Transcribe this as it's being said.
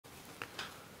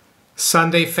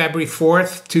Sunday, February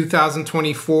 4th,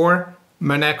 2024,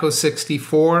 Monaco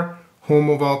 64, home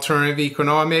of alternative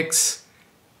economics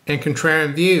and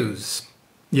contrarian views.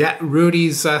 Yeah,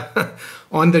 Rudy's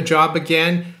on the job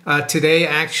again. Today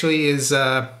actually is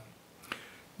the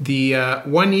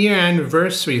 1 year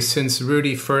anniversary since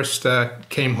Rudy first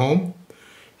came home.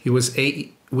 He was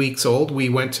 8 weeks old. We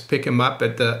went to pick him up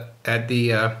at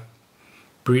the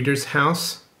breeder's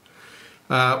house.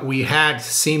 We had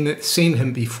seen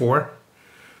him before,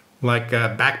 like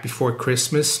back before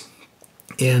Christmas.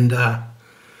 And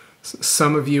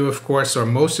some of you, of course, or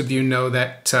most of you know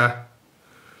that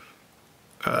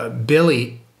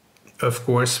Billy, of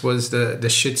course, was the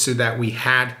Shih Tzu that we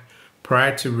had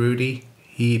prior to Rudy.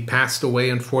 He passed away,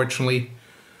 unfortunately,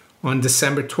 on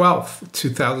December 12th,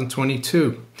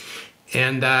 2022.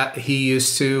 And he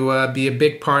used to be a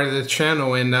big part of the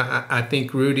channel, and I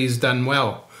think Rudy's done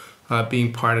well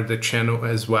being part of the channel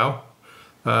as well.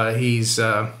 He's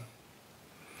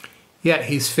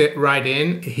fit right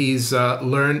in. He's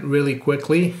learned really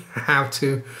quickly how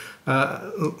to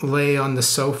lay on the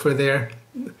sofa there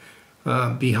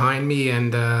behind me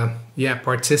and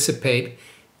participate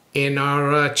in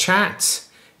our chats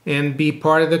and be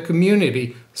part of the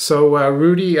community. So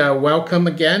Rudy, welcome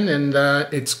again, and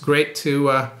it's great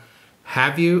to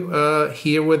have you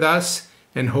here with us,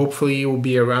 and hopefully you will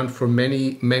be around for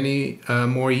many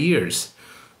more years.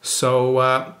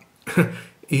 So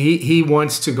he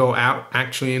wants to go out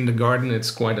actually in the garden. It's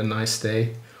quite a nice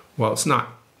day. Well, it's not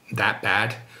that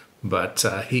bad, but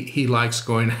he likes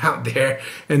going out there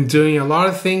and doing a lot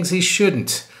of things he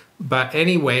shouldn't. But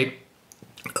anyway,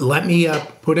 let me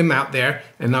put him out there,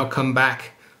 and I'll come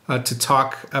back to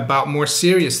talk about more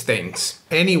serious things.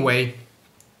 Anyway,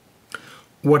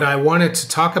 what I wanted to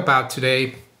talk about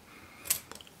today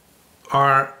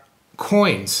are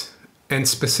coins, and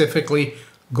specifically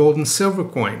gold and silver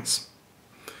coins.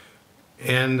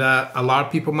 And a lot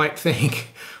of people might think,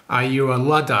 are you a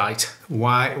Luddite?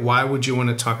 Why would you want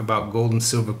to talk about gold and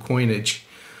silver coinage?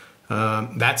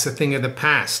 That's a thing of the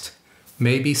past.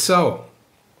 Maybe so.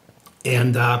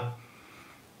 And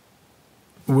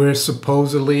we're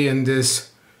supposedly in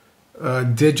this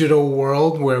digital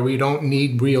world where we don't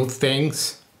need real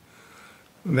things,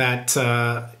 that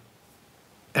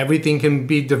everything can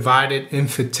be divided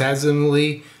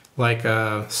infinitesimally, like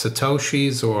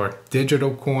Satoshis or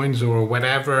digital coins or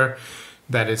whatever,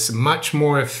 that it's much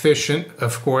more efficient,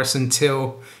 of course,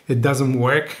 until it doesn't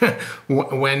work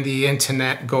when the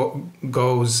internet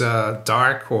goes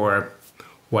dark or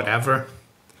whatever.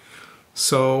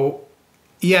 So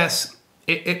yes,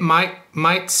 it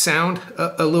might sound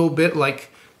a little bit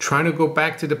like trying to go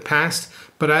back to the past,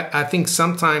 but I think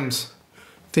sometimes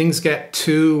things get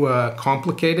too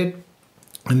complicated.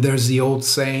 And there's the old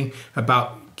saying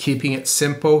about keeping it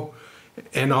simple,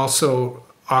 and also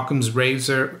Occam's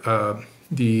razor,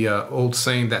 the old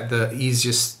saying that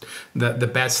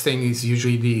the best thing is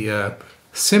usually the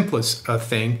simplest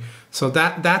thing. So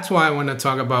that's why I want to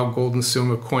talk about gold and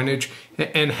silver coinage,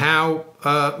 and how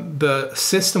the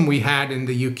system we had in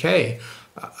the UK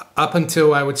up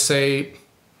until, I would say,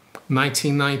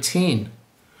 1919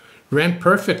 ran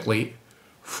perfectly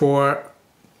for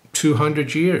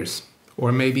 200 years,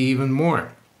 or maybe even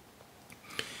more.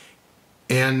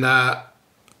 And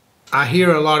I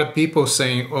hear a lot of people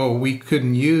saying, oh, we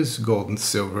couldn't use gold and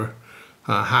silver.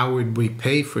 How would we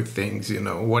pay for things? You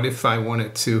know, what if I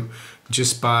wanted to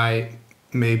just buy,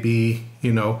 maybe,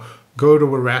 you know, go to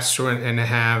a restaurant and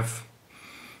have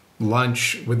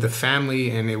lunch with the family,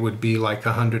 and it would be like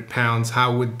 £100.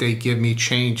 How would they give me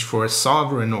change for a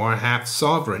sovereign or a half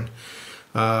sovereign?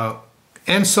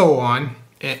 And so on.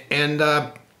 And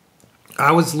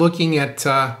I was looking at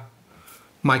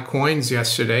my coins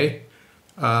yesterday,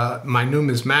 my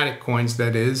numismatic coins,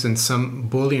 that is, and some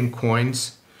bullion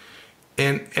coins.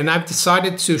 And I've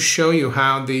decided to show you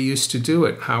how they used to do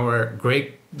it, how our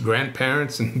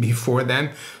great-grandparents and before them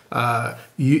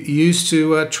used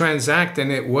to transact,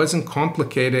 and it wasn't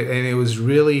complicated, and it was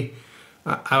really,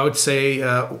 I would say,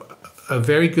 a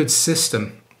very good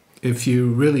system if you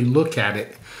really look at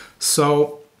it.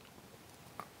 So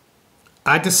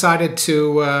I decided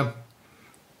to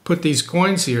put these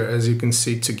coins here, as you can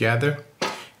see, together.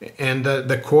 And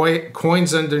the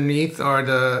coins underneath are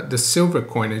the silver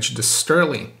coinage, the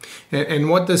sterling. And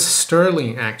what does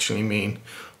sterling actually mean?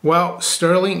 Well,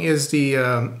 sterling is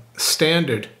the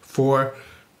standard for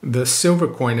the silver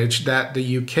coinage that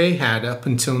the UK had up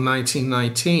until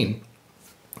 1919.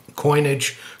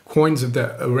 Coins of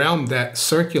the realm that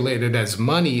circulated as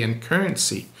money and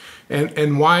currency.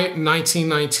 And why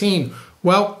 1919?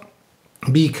 Well,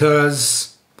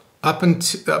 because up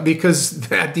until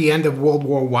because at the end of World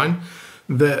War One,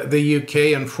 the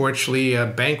UK unfortunately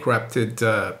bankrupted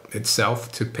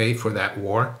itself to pay for that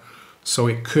war, so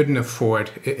it couldn't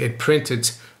afford. It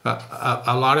printed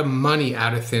a lot of money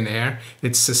out of thin air.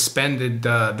 It suspended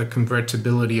the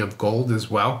convertibility of gold as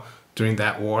well during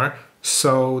that war.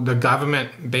 So the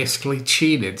government basically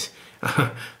cheated,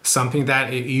 something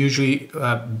that it usually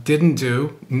didn't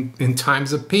do in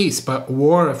times of peace. But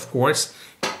war, of course,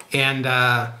 and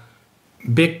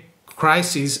big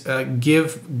crises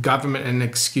give government an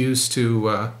excuse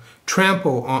to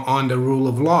trample on the rule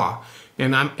of law.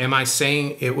 And am I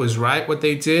saying it was right what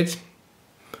they did?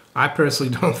 I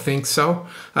personally don't think so.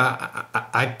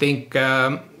 I think,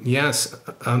 yes,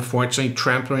 unfortunately,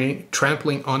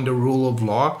 trampling on the rule of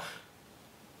law,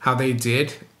 how they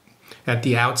did at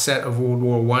the outset of World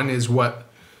War One, is what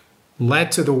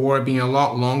led to the war being a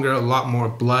lot longer, a lot more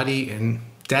bloody and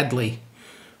deadly.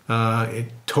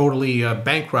 It totally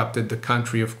bankrupted the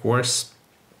country, of course.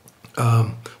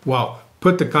 Well,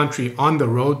 put the country on the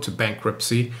road to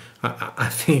bankruptcy. I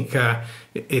think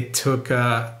it took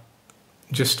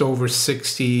just over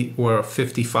 60 or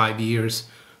 55 years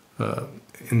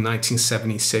in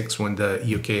 1976 when the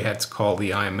UK had to call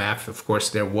the IMF. Of course,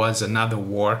 there was another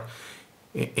war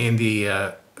in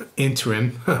the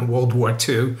interim, World War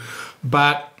II.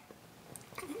 But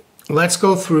let's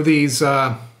go through these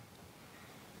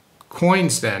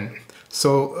coins then.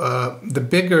 So the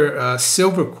bigger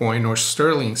silver coin or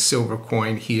sterling silver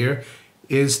coin here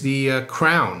is the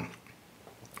crown.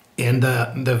 And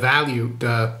the value,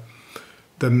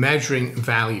 the measuring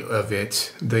value of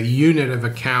it, the unit of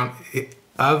account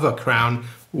of a crown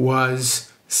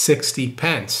was 60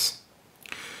 pence.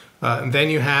 Then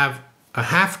you have a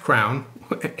half crown,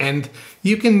 and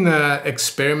you can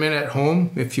experiment at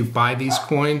home if you buy these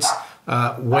coins,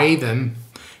 weigh them,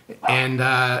 and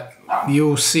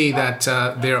you'll see that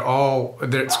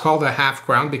it's called a half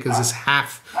crown because it's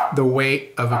half the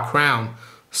weight of a crown.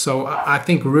 So I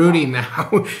think Rudy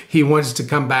now, he wants to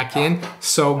come back in.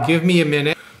 So give me a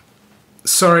minute.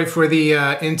 Sorry for the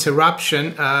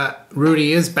interruption.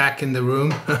 Rudy is back in the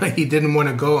room. He didn't want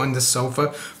to go on the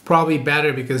sofa. Probably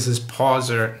better because his paws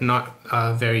are not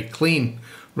very clean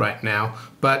right now.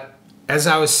 But as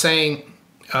I was saying,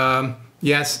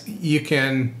 yes, you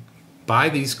can buy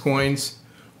these coins.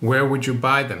 Where would you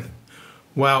buy them?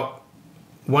 Well,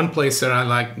 one place that I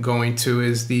like going to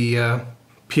is the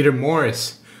Peter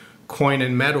Morris coin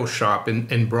and metal shop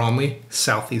in Bromley,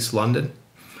 southeast London.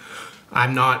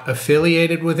 I'm not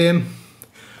affiliated with him.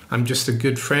 I'm just a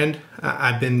good friend.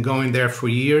 I've been going there for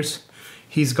years.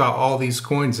 He's got all these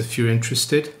coins if you're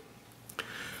interested.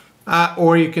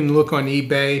 Or you can look on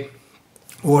eBay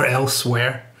or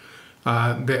elsewhere.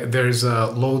 There's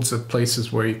loads of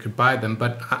places where you could buy them,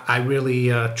 but I really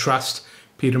trust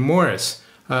Peter Morris.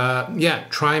 Yeah,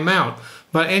 try him out.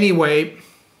 But anyway,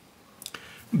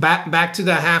 back to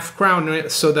the half crown.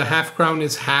 So the half crown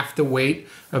is half the weight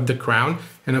of the crown,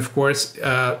 and of course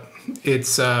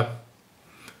its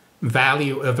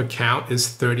value of account is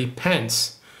 30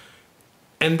 pence.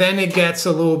 And then it gets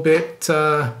a little bit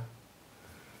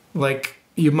like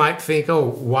you might think, oh,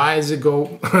 why does it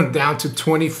go down to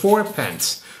 24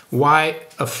 pence? Why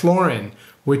a florin,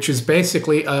 which is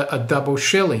basically a double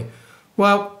shilling?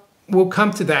 Well, we'll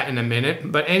come to that in a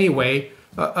minute. But anyway,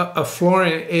 a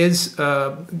florin is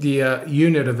the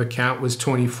unit of account was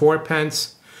 24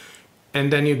 pence.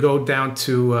 And then you go down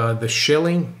to the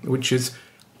shilling, which is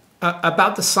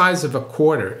about the size of a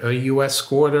quarter, a US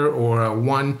quarter, or a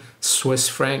 1 Swiss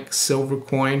franc silver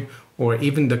coin, or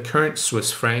even the current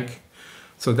Swiss franc.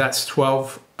 So that's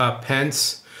 12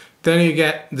 pence. Then you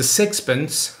get the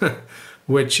sixpence,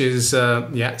 which is,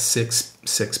 yeah,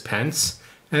 six pence.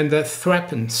 And the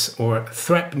threepence, or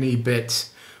threepenny bit,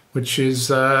 which is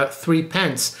 3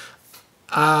 pence.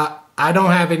 I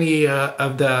don't have any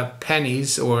of the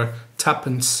pennies or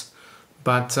tuppence,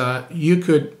 but you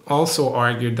could also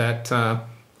argue that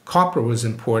copper was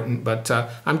important, but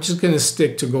I'm just going to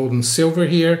stick to gold and silver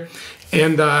here.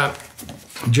 And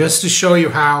just to show you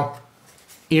how,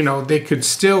 you know, they could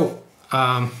still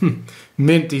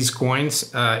mint these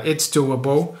coins, it's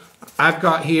doable. I've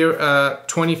got here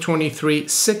 2023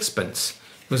 sixpence.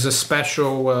 It was a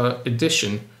special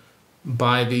edition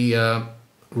by the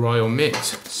Royal Mint.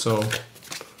 So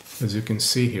as you can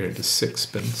see here, the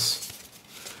sixpence.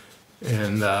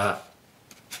 And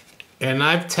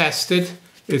I've tested.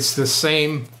 It's the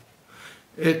same.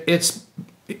 It's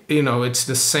you know, it's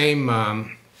the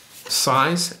same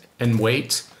size and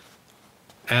weight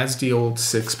as the old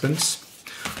sixpence.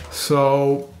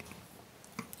 So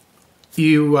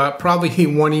you probably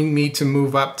wanting me to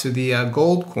move up to the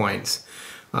gold coins.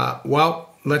 Well,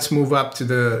 let's move up to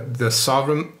the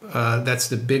sovereign. That's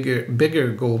the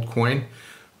bigger gold coin.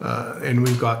 And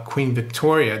we've got Queen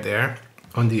Victoria there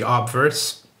on the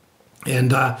obverse.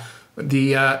 And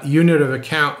the unit of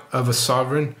account of a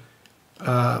sovereign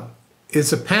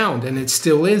is a pound, and it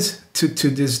still is to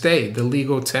this day. The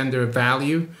legal tender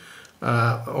value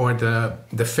or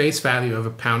the face value of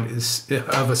a pound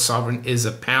of a sovereign is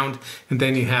a pound, and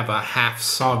then you have a half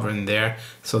sovereign there,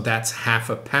 so that's half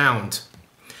a pound.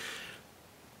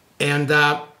 And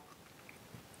a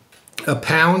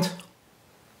pound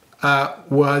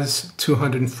was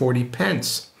 240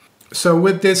 pence. So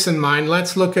with this in mind,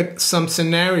 let's look at some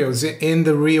scenarios in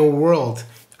the real world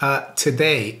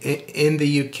today in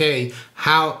the UK,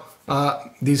 how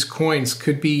these coins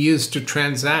could be used to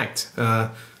transact,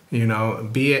 you know,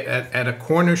 be it at a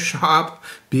corner shop,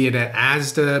 be it at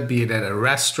Asda, be it at a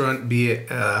restaurant, be it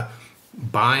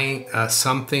buying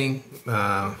something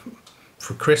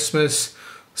for Christmas.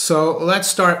 So let's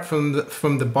start from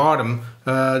the bottom,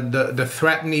 the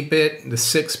threepenny bit, the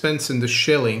sixpence, and the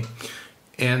shilling.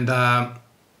 And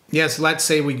yes, let's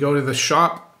say we go to the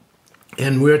shop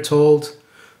and we're told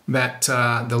that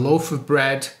the loaf of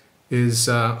bread is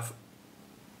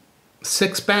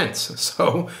 6 pence.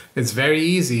 So it's very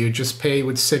easy. You just pay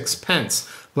with 6 pence.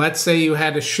 Let's say you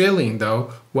had a shilling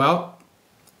though. Well,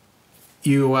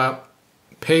 you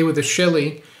pay with a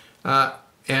shilling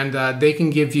and they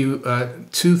can give you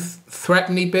 2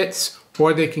 threepenny bits,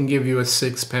 or they can give you a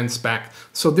 6 pence back.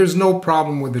 So there's no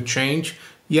problem with the change.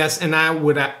 Yes, and I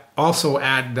would also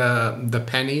add the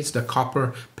pennies, the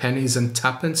copper pennies and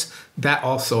tuppence. That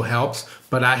also helps,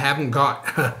 but I haven't got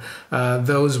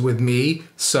those with me.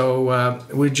 So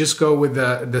we just go with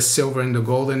the silver and the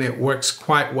gold, and it works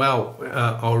quite well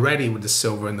already with the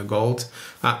silver and the gold.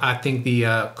 I think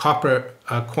the copper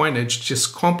coinage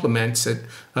just complements it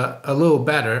a little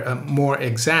better, more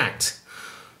exact.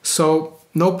 So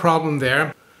no problem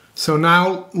there. So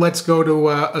now let's go to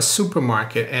a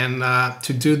supermarket and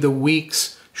to do the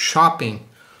week's shopping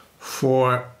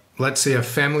for, let's say, a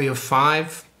family of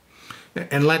 5.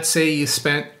 And let's say you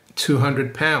spent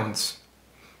 £200,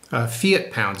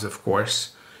 fiat pounds, of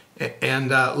course. And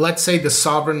let's say the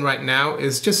sovereign right now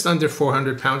is just under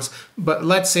 £400, but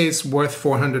let's say it's worth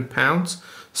 £400.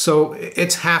 So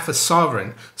it's half a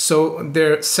sovereign. So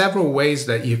there are several ways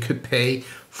that you could pay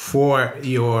for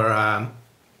your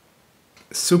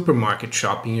supermarket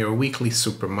shopping, your weekly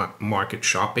supermarket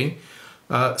shopping.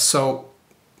 So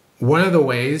one of the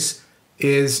ways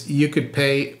is you could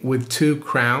pay with 2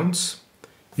 crowns,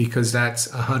 because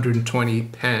that's 120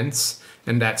 pence,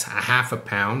 and that's half a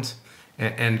pound,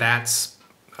 and that's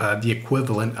the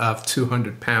equivalent of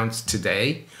 £200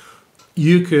 today.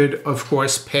 You could, of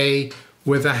course, pay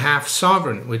with a half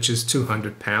sovereign, which is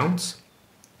 £200,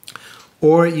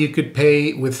 or you could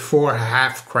pay with 4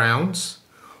 half crowns,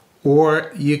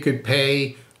 or you could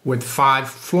pay with 5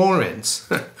 florins,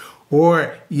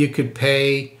 or you could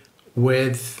pay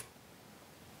with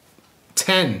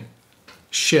 10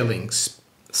 shillings.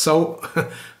 So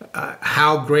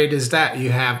how great is that?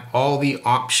 You have all the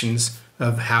options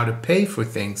of how to pay for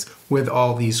things with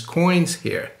all these coins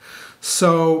here.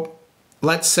 So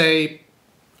let's say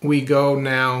we go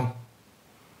now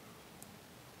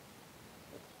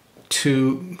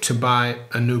to buy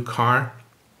a new car.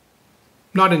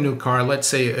 Not a new car, let's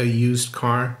say a used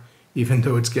car, even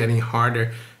though it's getting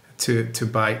harder to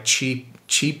buy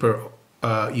cheaper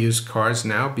used cars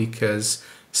now, because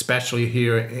especially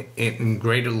here in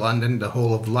Greater London, the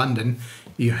whole of London,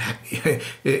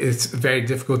 it's very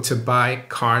difficult to buy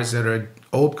cars that are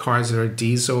old cars that are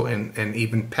diesel and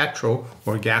even petrol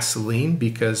or gasoline,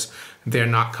 because they're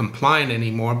not compliant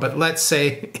anymore. But let's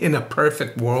say in a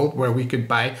perfect world where we could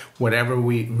buy whatever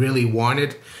we really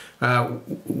wanted,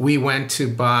 we went to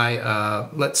buy,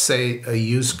 let's say, a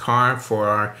used car for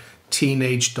our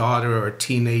teenage daughter or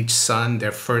teenage son,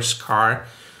 their first car.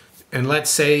 And let's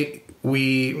say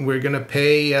we're going to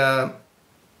pay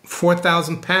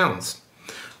 £4,000.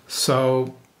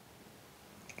 So,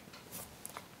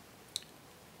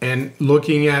 and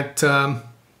looking at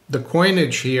the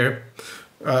coinage here,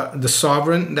 the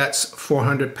sovereign, that's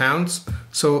 £400.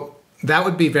 So that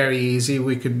would be very easy.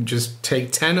 We could just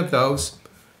take 10 of those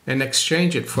and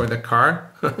exchange it for the car.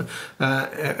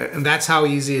 And that's how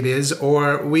easy it is.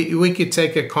 Or we could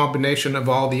take a combination of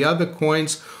all the other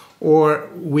coins, or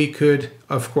we could,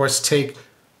 of course, take,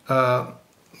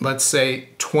 let's say,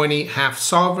 20 half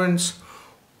sovereigns,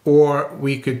 or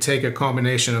we could take a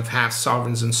combination of half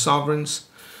sovereigns and sovereigns.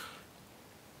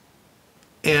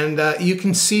 And you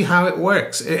can see how it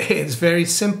works. It's very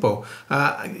simple.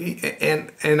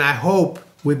 And I hope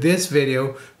with this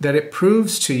video that it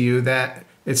proves to you that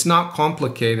It's not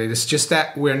complicated. It's just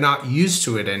that we're not used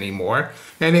to it anymore.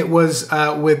 And it was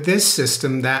with this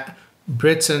system that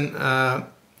Britain,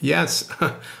 yes,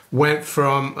 went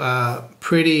from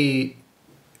pretty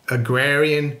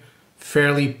agrarian,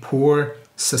 fairly poor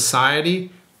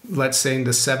society, let's say in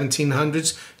the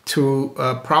 1700s, to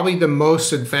probably the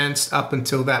most advanced up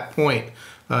until that point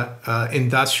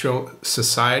industrial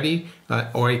society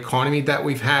or economy that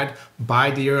we've had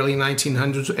by the early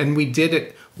 1900s, and we did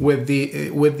it with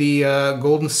the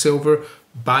gold and silver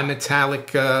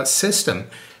bimetallic system.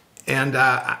 And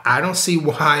I don't see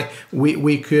why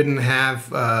we couldn't have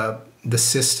the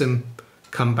system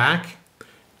come back.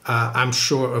 I'm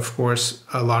sure, of course,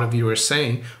 a lot of you are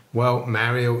saying, well,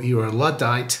 Mario, you're a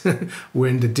Luddite. We're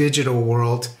in the digital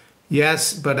world.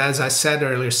 Yes, but as I said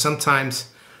earlier, sometimes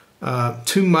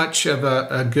too much of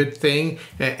a good thing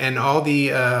and all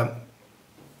the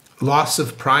loss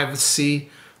of privacy,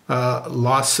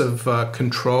 loss of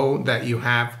control that you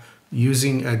have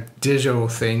using digital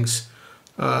things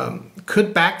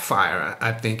could backfire,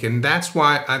 I think. And that's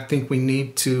why I think we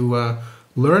need to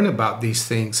learn about these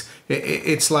things.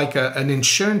 It's like an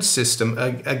insurance system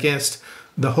against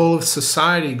the whole of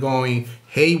society going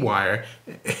haywire.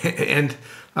 And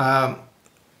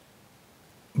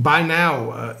by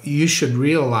now, you should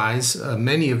realize,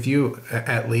 many of you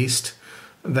at least,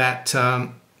 that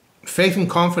faith and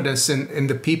confidence in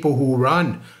the people who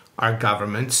run our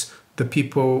governments, the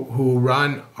people who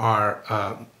run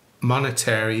our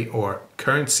monetary or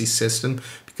currency system,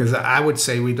 because I would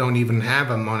say we don't even have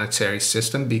a monetary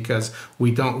system because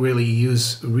we don't really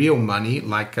use real money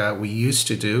like we used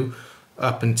to do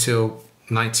up until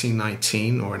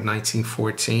 1919 or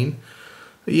 1914.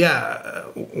 Yeah,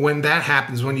 when that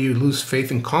happens, when you lose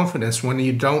faith and confidence, when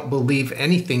you don't believe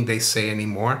anything they say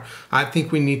anymore, I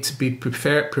think we need to be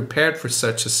prepared for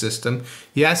such a system.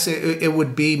 Yes, it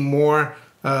would be more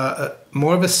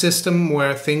of a system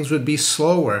where things would be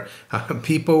slower.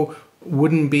 People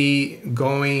wouldn't be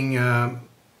going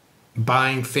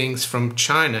buying things from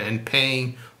China and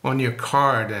paying on your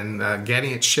card and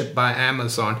getting it shipped by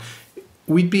Amazon.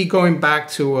 We'd be going back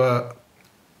to a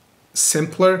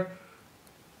simpler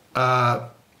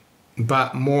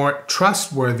but more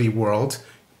trustworthy world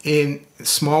in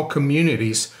small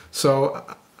communities. So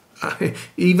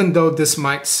even though this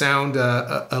might sound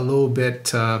a little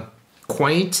bit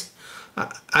quaint,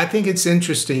 I think it's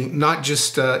interesting, not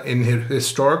just in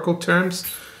historical terms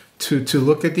to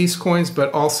look at these coins,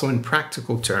 but also in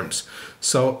practical terms.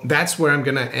 So that's where I'm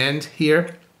going to end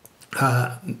here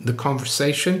the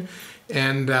conversation.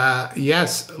 And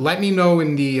yes, let me know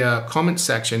in the comment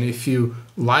section if you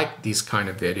like these kind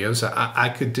of videos. I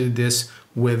could do this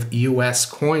with US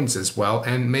coins as well,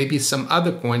 and maybe some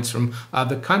other coins from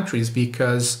other countries,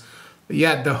 because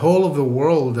yeah, the whole of the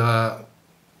world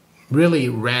really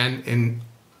ran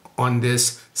on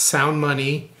this sound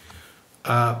money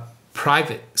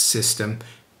private system,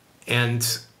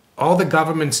 and all the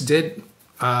governments did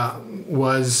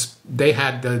was they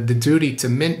had the duty to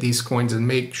mint these coins and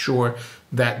make sure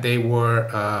that they were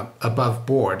above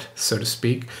board, so to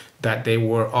speak, that they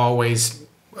were always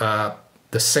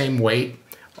the same weight,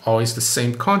 always the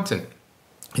same content.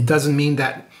 It doesn't mean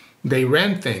that they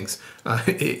ran things.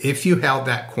 If you held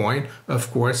that coin,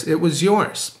 of course, it was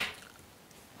yours.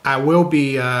 I will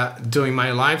be doing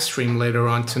my live stream later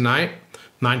on tonight,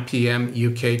 9 p.m.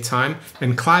 UK time,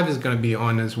 and Clive is going to be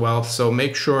on as well, so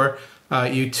make sure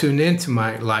you tune in to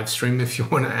my live stream if you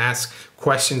want to ask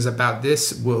questions about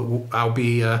this. I'll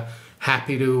be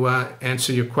happy to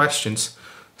answer your questions.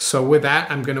 So with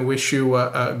that, I'm going to wish you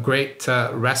a great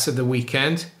rest of the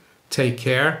weekend. Take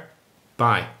care.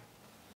 Bye.